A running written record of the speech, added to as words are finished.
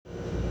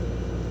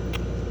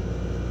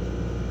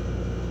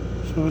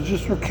So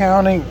just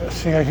recounting.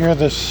 See, I hear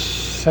this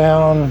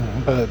sound,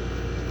 but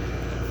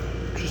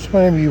just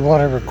maybe you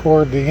want to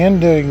record the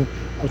ending.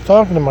 I was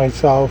talking to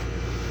myself.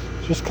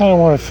 Just kind of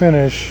want to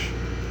finish.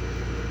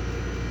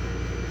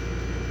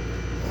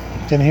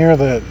 Can hear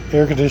that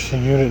air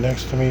conditioning unit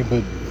next to me,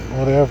 but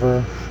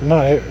whatever.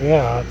 Not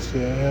yeah,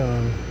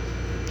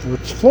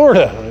 it's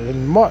Florida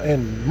in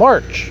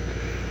March.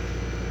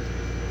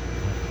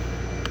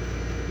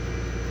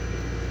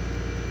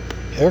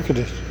 Air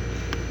conditioning.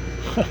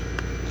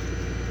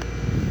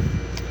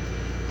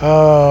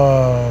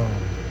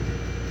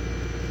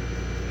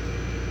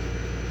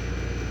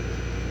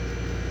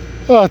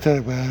 Not that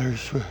it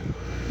matters.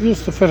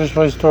 Just to finish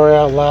my story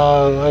out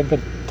loud, I've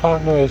been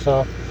talking to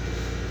myself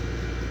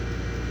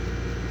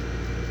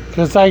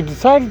because I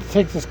decided to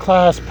take this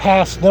class,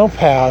 pass, no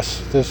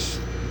pass. This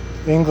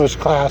English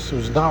class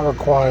was not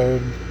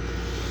required.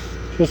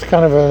 Just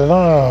kind of it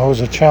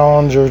was a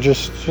challenge, or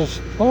just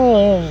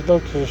well, it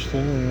looked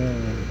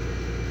interesting.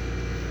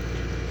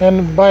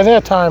 And by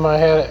that time,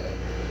 I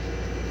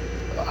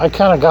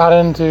kind of got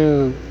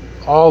into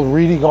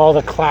reading all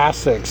the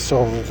classics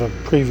over the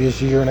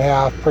previous year and a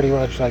half, pretty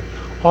much, like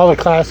all the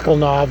classical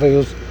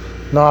novels,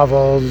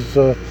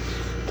 the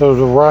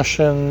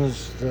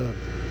Russians, the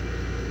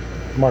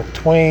Mark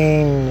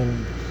Twain,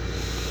 and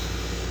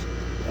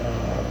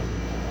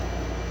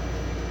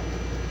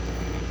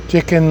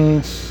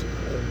Dickens,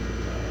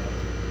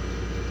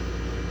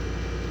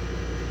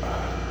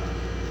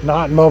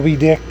 not Moby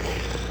Dick,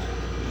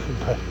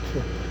 but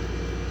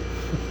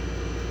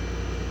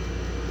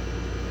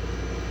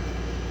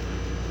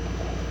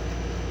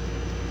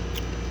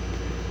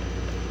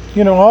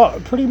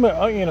pretty much,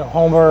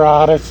 Homer,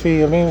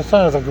 Odyssey. I mean, it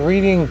sounds like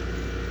reading,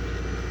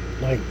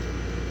 like,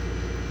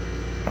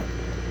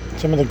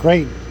 some of the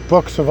great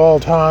books of all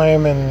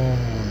time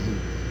and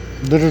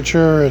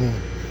literature, and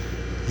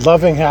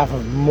loving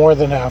more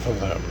than half of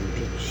them.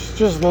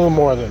 Just a little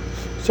more than,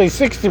 say,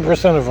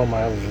 60% of them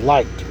I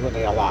liked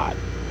really a lot.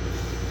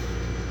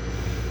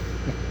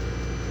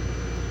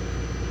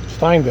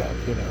 Steinbeck,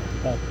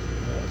 that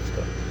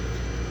stuff.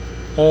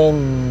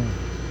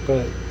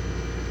 But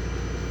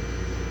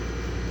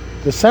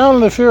The Sound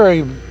and the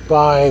Fury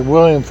by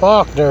William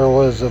Faulkner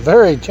was a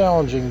very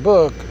challenging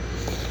book,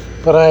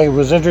 but I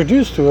was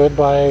introduced to it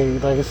by,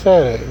 like I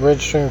said,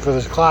 registering for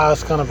this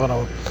class kind of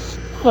on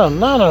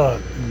not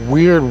a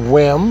weird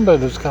whim, but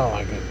it was kind of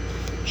like a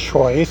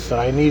choice.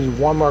 I needed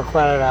one more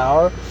credit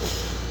hour,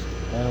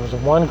 and it was a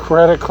 1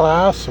 credit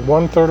class,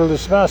 1/3 of the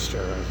semester.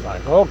 It was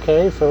like,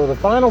 okay, so the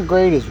final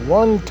grade is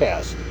one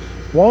test,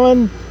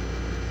 one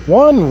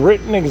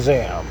written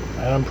exam.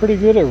 And I'm pretty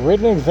good at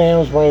written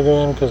exams by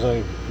then, because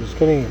I was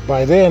getting,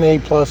 by then, A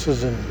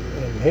pluses in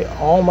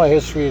all my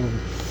history and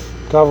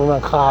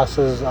government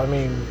classes. I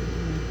mean,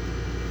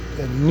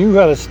 I knew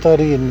how to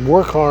study and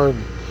work hard.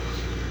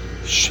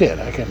 Shit,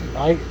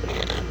 I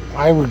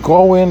would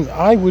go in,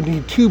 I would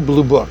need 2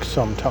 blue books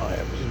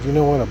sometimes, if you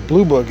know what a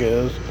blue book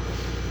is,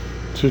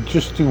 to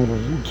just do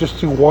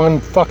one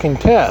fucking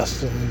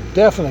test, and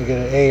definitely get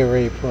an A or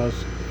A plus.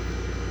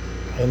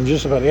 And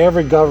just about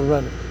every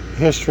government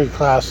history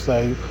class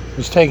that I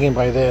was taking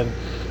by then,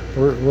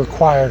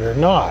 required or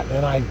not,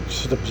 and I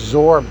just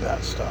absorbed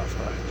that stuff.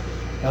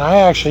 And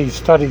I actually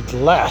studied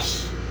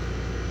less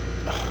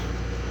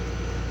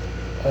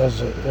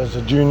as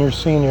a junior,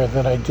 senior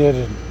than I did,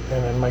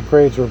 and my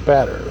grades were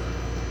better,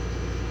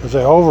 because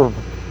I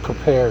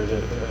over-prepared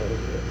it,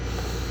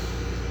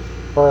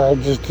 or I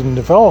just didn't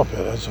develop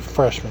it as a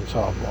freshman,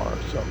 sophomore, or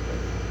something.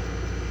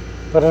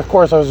 But of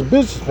course, I was a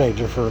business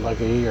major for like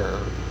a year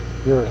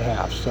and a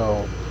half,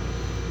 so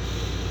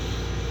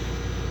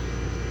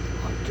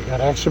I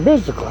got extra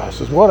business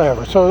classes,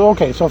 whatever. So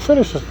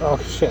finish this.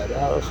 Okay, shit.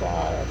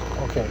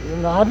 Okay,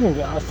 I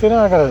didn't. See,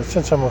 now I gotta.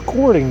 Since I'm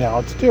recording now,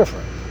 it's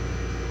different.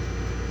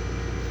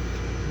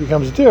 It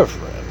becomes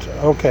different.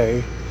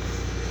 Okay.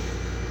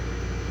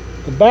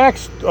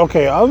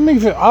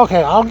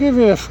 I'll give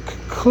you the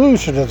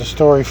conclusion of the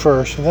story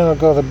first, and then I'll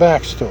go to the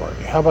backstory.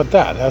 How about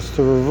that? That's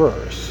the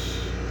reverse.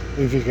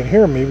 If you can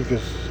hear me,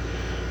 because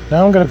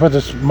now I'm going to put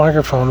this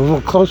microphone a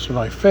little closer to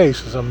my face,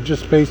 because I'm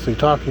just basically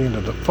talking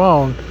into the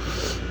phone,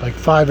 like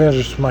 5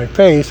 inches from my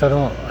face. I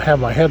don't have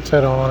my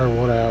headset on or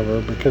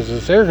whatever, because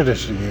this air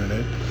conditioning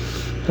unit,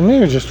 and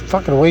you're just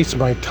fucking wasting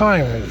my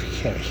time if you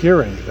can't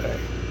hear anything.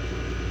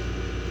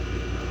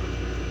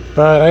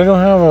 But I don't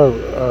have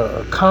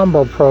a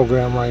combo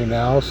program right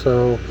now,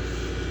 so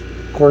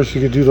of course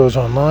you could do those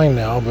online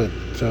now, but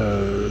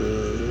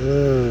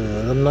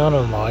I'm not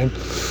online.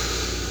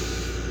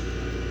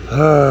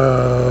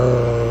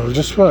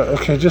 Just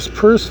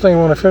first thing, I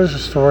want to finish the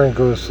story and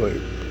go to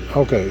sleep.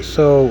 Okay,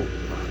 so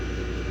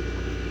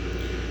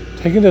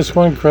taking this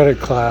 1 credit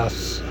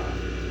class,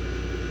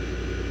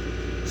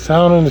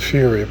 Sound and the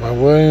Fury by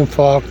William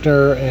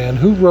Faulkner, and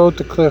who wrote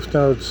the cliff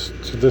notes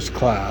to this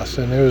class?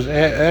 And it was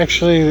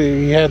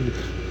actually,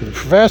 the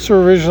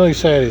professor originally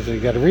said, he said,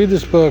 you got to read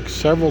this book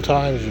several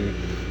times.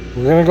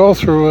 We're going to go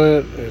through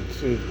it.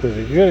 You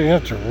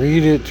have to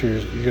read it.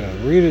 You're going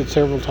to read it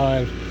several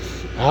times.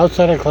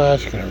 outside of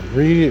class. You're going to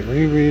read it,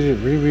 reread it,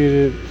 reread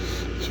it.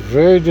 It's a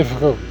very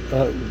difficult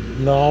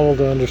novel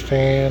to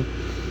understand.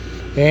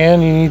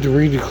 And you need to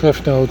read the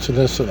Cliff Notes and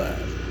this and that.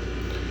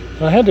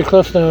 And I had the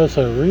Cliff Notes.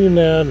 I was reading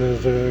that. And it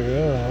was, I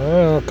don't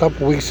know, a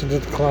couple weeks into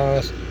the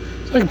class.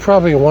 It's like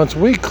probably a once a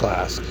week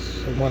class.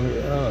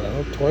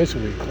 Twice a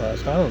week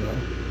class. I don't know.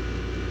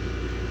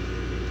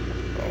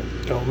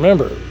 Don't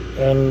remember.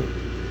 And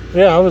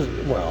yeah,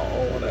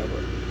 whatever.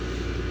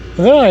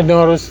 And then I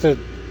noticed that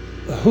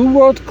who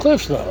wrote the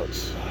Cliff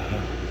Notes?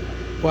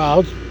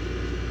 Well,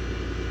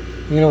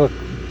 you know what?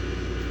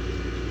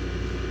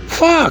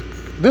 Fuck!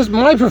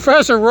 My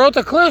professor wrote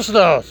the Cliff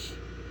Notes.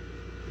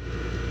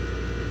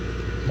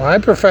 My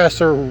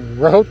professor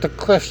wrote the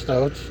Cliff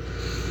Notes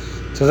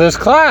to this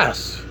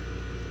class.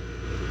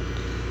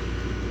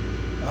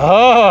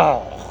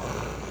 Oh,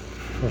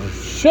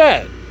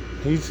 shit.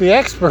 He's the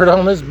expert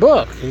on this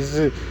book.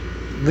 At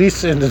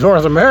least in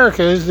North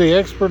America, he's the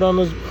expert on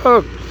this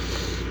book.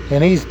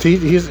 And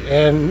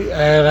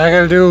and I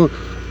got to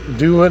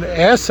do an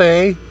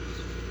essay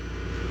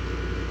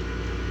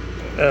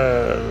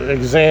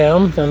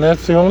exam, and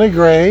that's the only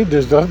grade.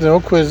 There's no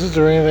quizzes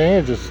or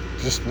anything. It's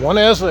just one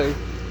essay.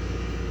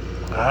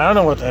 I don't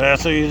know what that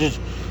essay is.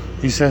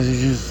 He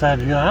just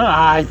said,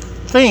 I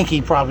think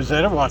he probably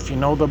said it. Well, if you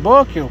know the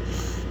book, you'll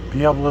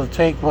be able to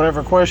take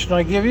whatever question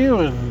I give you,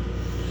 and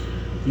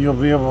you'll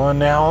be able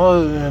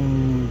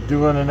to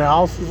do an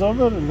analysis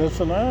of it, and this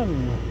and that.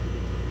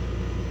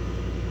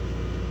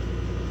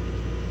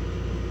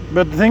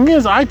 But the thing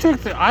is, I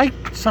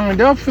signed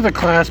up for the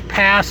class,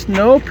 pass,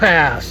 no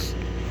pass,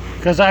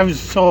 because I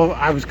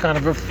was kind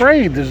of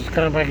afraid. This was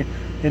kind of like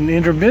an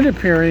intermittent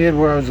period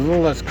where I was a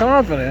little less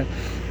confident,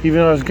 even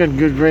though I was getting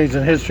good grades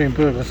in history and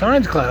political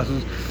science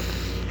classes,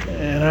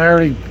 and I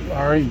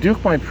already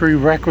duked my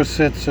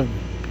prerequisites of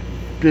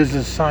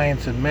business,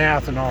 science, and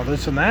math, and all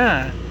this and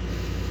that.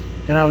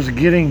 And I was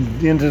getting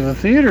into the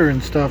theater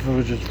and stuff. It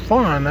was just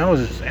fun. That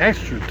was just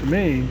extra to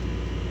me.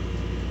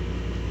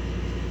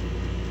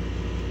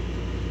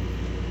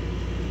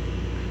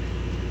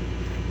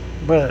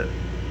 But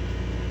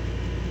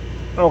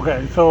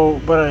okay,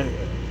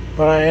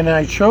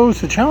 I chose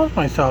to challenge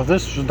myself.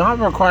 This was not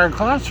a required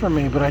class for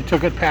me, but I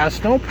took it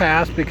pass, no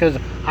pass, because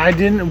I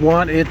didn't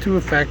want it to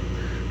affect,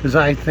 because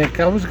I think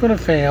I was going to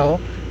fail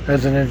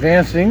as an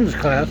advanced English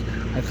class.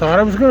 I thought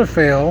I was going to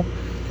fail,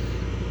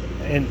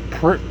 and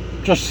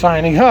just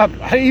signing up.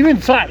 I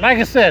even signed, like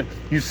I said,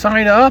 you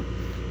sign up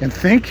and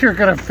think you're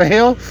going to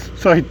fail.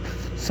 So I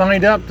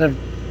signed up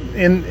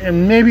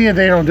and maybe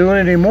they don't do it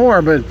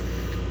anymore, but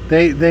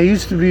they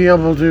used to be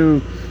able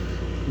to.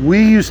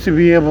 We used to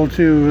be able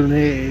to, in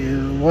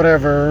the,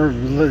 whatever,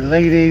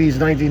 late 80s,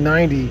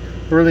 1990,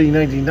 early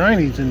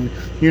 1990s in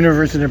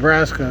University of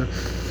Nebraska,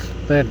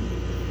 that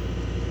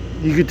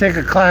you could take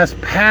a class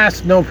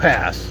pass, no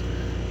pass,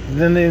 and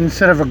then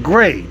instead of a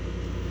grade,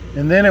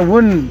 and then it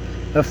wouldn't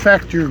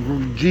affect your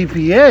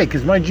GPA,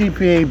 because my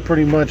GPA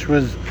pretty much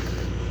was,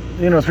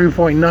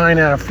 3.9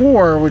 out of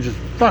 4, which is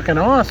fucking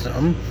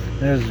awesome,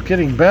 and it was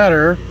getting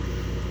better,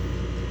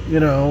 a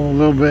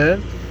little bit,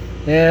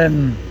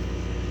 and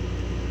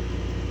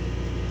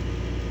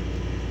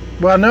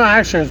well, no,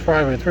 actually, it was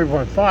probably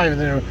 3.5,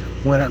 and then it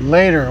went up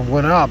later and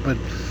went up, but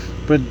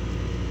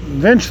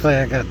eventually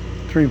I got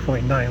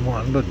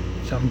 3.91, but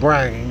I'm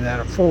bragging that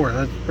at 4.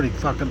 That's pretty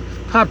fucking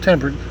top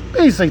 10%,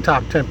 basically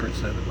top 10%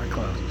 of my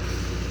class.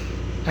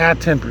 At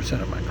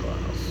 10% of my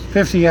class.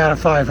 50 out of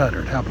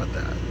 500, how about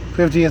that?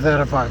 50th out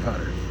of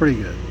 500,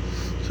 pretty good.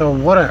 So,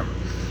 whatever.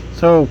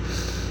 So,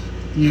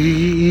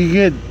 you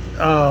get,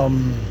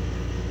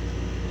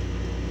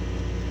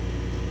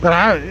 but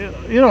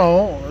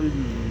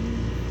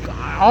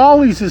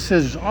all these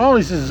decisions, all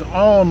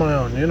on my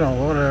own,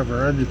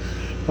 whatever.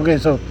 Okay,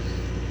 so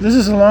this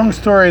is a long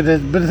story,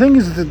 but the thing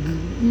is that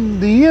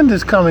the end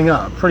is coming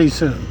up pretty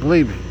soon,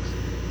 believe me.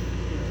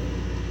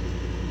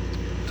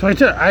 So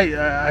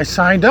I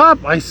signed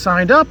up,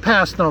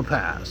 pass, no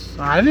pass.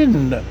 I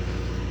thinking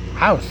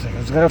I was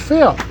going to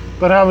fail,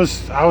 but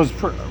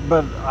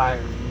but I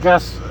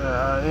guess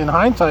in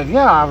hindsight,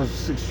 yeah, I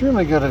was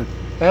extremely good at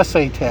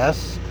essay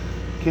tests,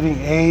 getting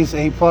A's,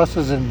 A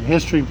pluses in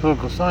history,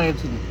 political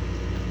science, and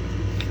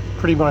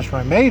pretty much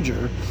my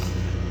major,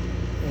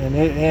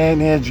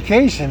 and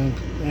education,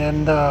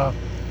 and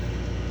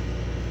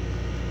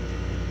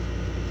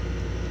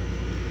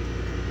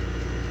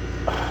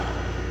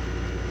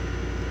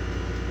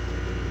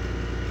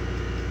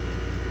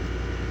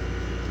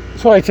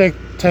so I take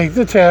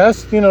the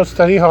test,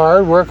 study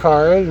hard, work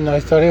hard, and I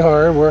study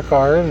hard, work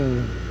hard,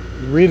 and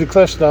read the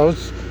Cliff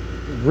Notes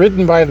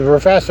written by the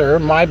professor,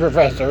 my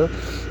professor.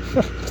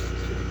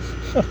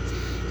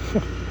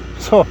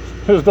 So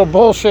there's no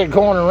bullshit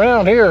going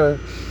around here.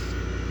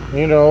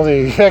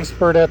 The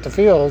expert at the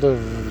field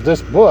of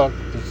this book,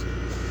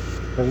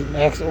 when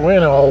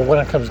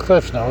it comes to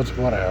Cliff Notes,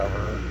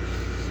 whatever.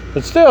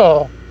 But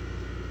still,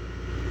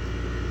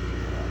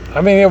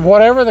 I mean,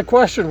 whatever the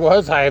question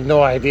was, I have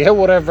no idea.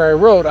 Whatever I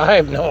wrote, I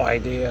have no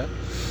idea.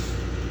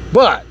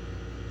 But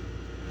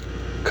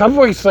a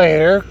couple weeks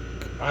later,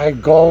 I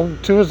go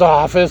to his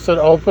office and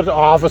open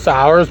office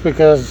hours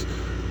because,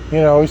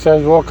 he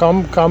says, well,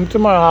 come to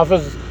my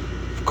office.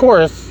 Of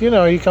course,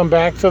 you come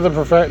back to the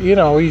you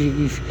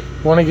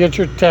want to get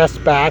your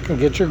test back and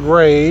get your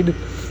grade.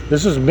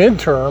 This is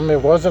midterm.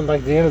 It wasn't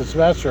like the end of the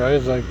semester. I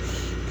was like,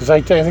 because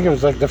I think it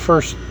was like the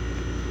first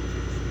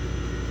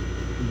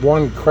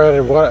one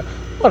credit,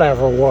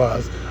 whatever it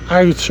was.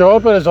 I show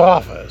up at his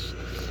office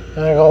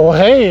and I go, well,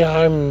 hey,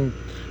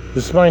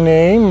 this is my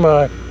name.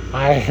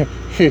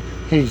 He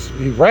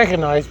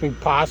recognized me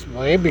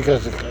possibly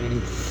because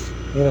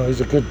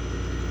he's a good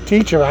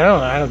teacher.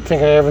 I don't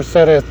think I ever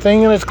said a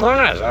thing in his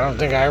class. I don't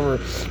think I ever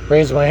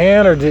raised my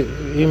hand or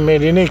he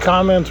made any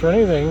comments or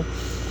anything.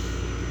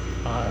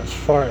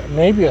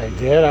 Maybe I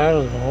did. I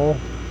don't know.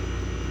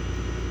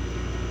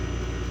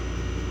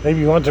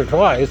 Maybe once or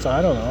twice.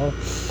 I don't know.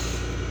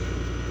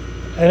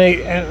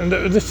 And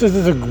this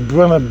is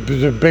one of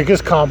the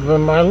biggest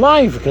compliment in my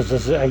life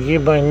because I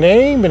gave my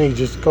name and he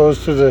just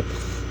goes through the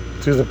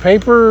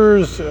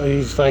papers.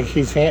 He's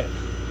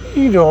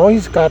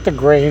got the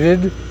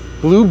graded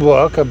blue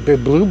book, a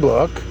big blue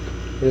book.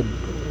 It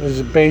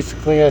is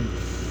basically a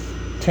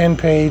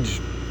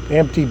 10-page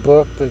empty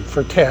book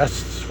for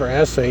tests, for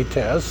essay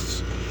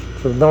tests,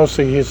 for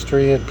mostly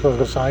history and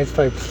political science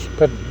type,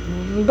 but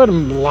a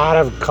lot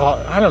of,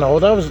 I don't know,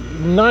 that was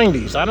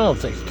 90s. I don't know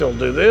if they still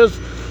do this.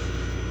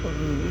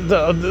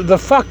 The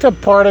fucked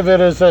up part of it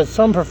is that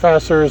some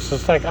professors,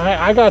 it's like,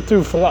 I got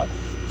through what?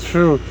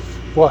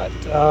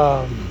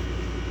 I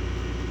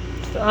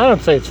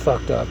don't say it's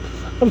fucked up.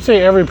 I'm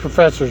saying every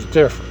professor is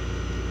different.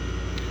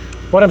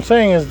 What I'm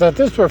saying is that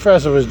this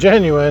professor was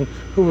genuine,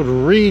 who would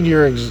read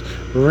your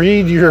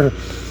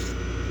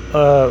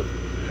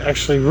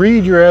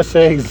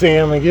essay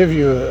exam and give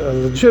you a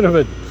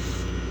legitimate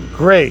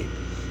grade.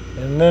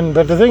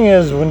 But the thing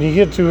is, when you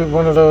get to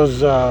one of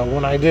those,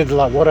 when I did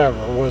whatever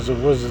was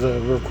the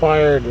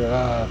required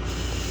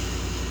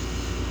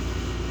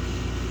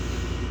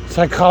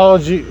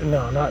psychology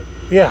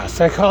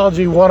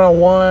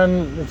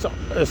 101.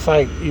 It's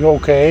like you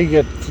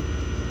get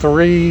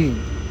 3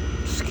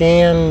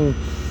 scan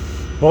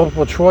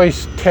multiple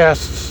choice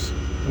tests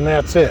and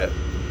that's it.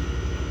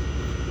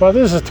 Well,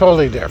 this is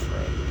totally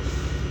different.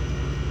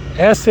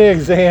 Essay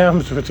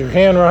exams with your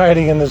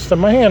handwriting and this stuff.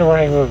 My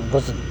handwriting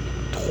wasn't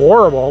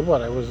horrible,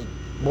 but it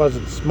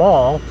wasn't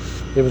small.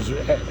 It was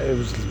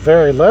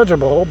very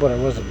legible, but it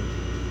wasn't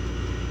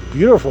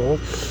beautiful.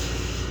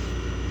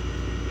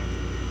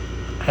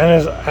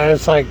 And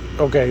it's like,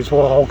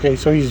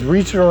 so he's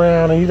reaching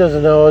around and he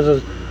doesn't know. It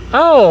says,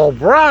 oh,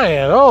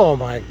 Brian, oh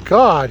my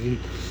God,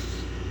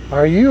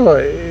 are you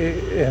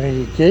and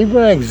he gave me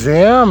an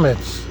exam.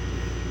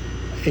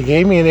 He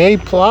gave me an A+.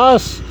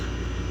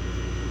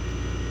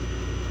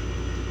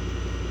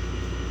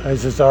 I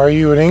says, are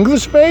you an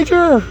English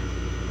major?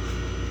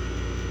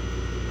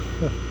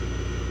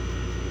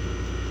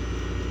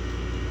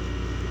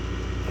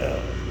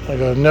 I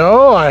go,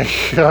 no,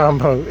 I'm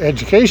an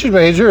education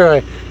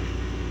major.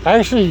 I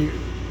actually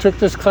took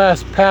this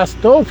class pass,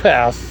 no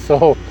pass,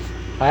 so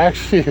I'm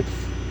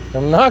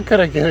not going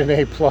to get an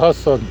A+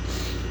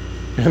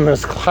 in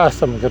this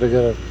class. I'm going to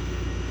get a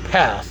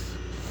pass.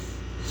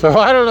 So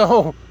I don't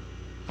know.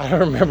 I don't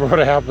remember what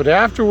happened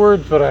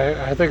afterwards, but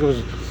I think it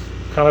was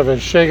kind of a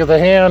shake of the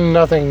hand.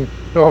 Nothing,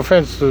 no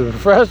offense to the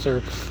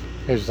professor.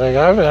 He's like,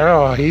 I don't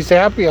know, he's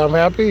happy, I'm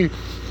happy.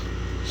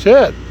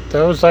 Shit.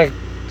 That was like,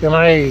 and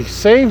I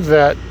saved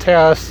that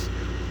test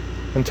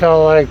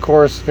until I, of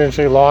course,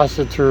 eventually lost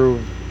it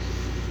through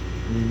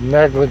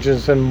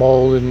negligence and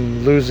mold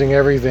and losing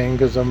everything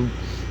because I'm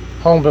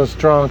homeless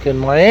drunk in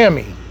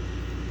Miami.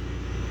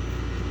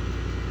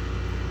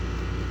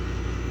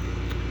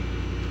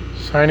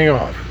 Signing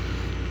off.